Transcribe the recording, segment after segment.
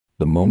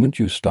The moment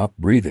you stop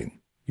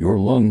breathing, your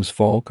lungs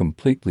fall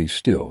completely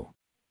still.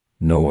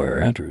 No air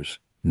enters,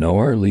 no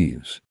air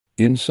leaves.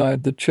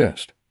 Inside the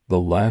chest, the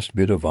last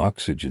bit of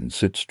oxygen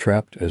sits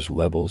trapped as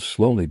levels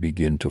slowly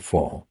begin to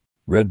fall.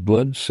 Red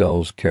blood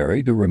cells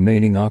carry the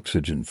remaining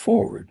oxygen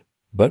forward,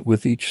 but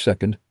with each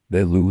second,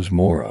 they lose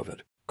more of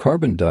it.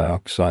 Carbon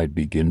dioxide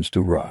begins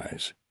to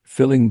rise,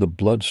 filling the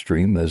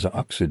bloodstream as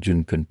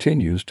oxygen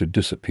continues to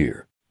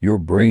disappear. Your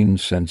brain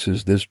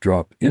senses this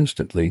drop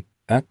instantly,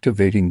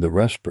 activating the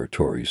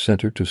respiratory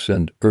center to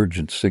send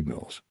urgent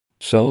signals.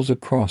 Cells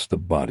across the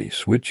body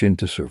switch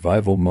into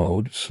survival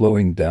mode,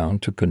 slowing down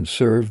to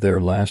conserve their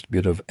last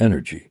bit of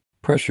energy.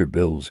 Pressure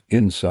builds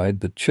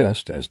inside the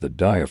chest as the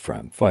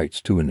diaphragm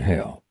fights to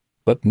inhale,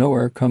 but no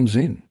air comes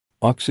in.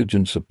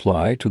 Oxygen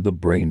supply to the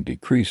brain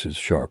decreases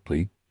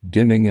sharply,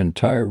 dimming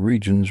entire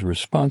regions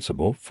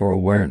responsible for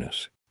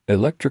awareness.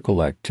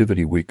 Electrical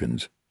activity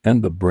weakens,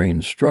 and the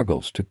brain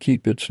struggles to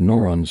keep its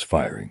neurons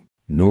firing.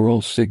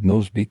 Neural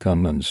signals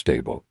become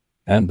unstable,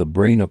 and the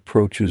brain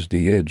approaches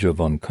the edge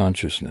of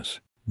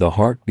unconsciousness. The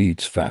heart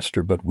beats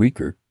faster but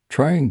weaker,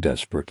 trying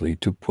desperately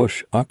to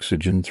push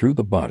oxygen through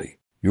the body.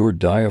 Your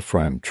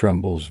diaphragm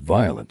trembles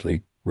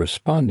violently,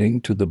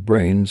 responding to the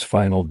brain's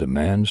final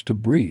demands to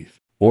breathe.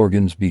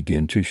 Organs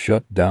begin to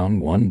shut down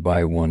one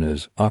by one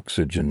as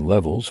oxygen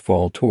levels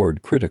fall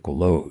toward critical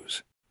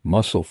lows.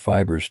 Muscle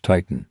fibers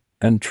tighten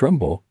and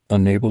tremble,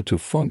 unable to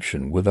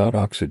function without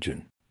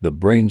oxygen. The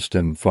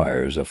brainstem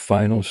fires a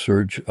final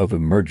surge of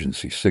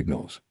emergency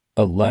signals,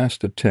 a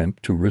last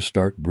attempt to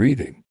restart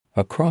breathing.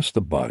 Across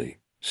the body,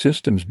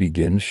 systems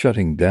begin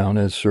shutting down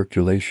as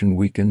circulation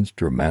weakens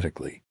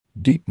dramatically.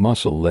 Deep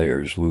muscle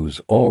layers lose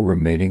all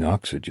remaining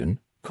oxygen,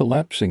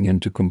 collapsing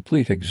into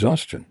complete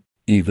exhaustion.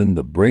 Even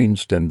the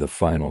brainstem, the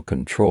final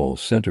control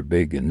center,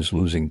 begins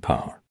losing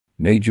power.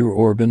 Major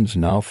organs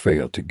now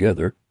fail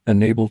together,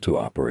 unable to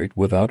operate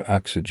without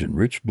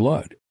oxygen-rich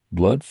blood.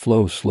 Blood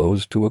flow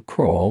slows to a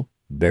crawl,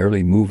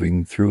 barely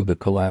moving through the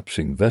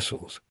collapsing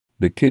vessels.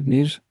 The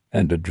kidneys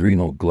and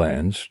adrenal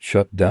glands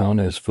shut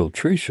down as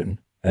filtration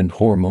and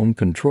hormone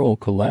control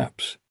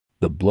collapse.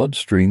 The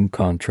bloodstream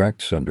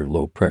contracts under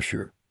low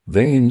pressure.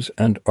 Veins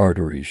and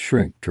arteries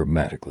shrink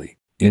dramatically.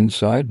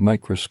 Inside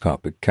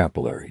microscopic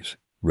capillaries,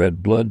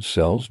 red blood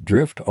cells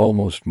drift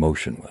almost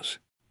motionless.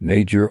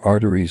 Major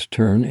arteries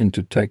turn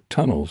into tight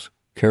tunnels,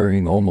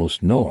 carrying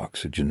almost no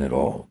oxygen at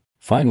all.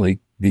 Finally,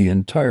 the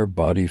entire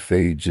body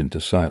fades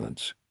into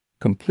silence,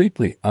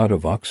 completely out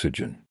of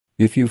oxygen.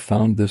 If you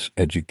found this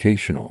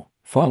educational,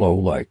 follow,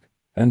 like,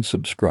 and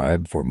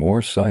subscribe for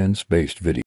more science-based videos.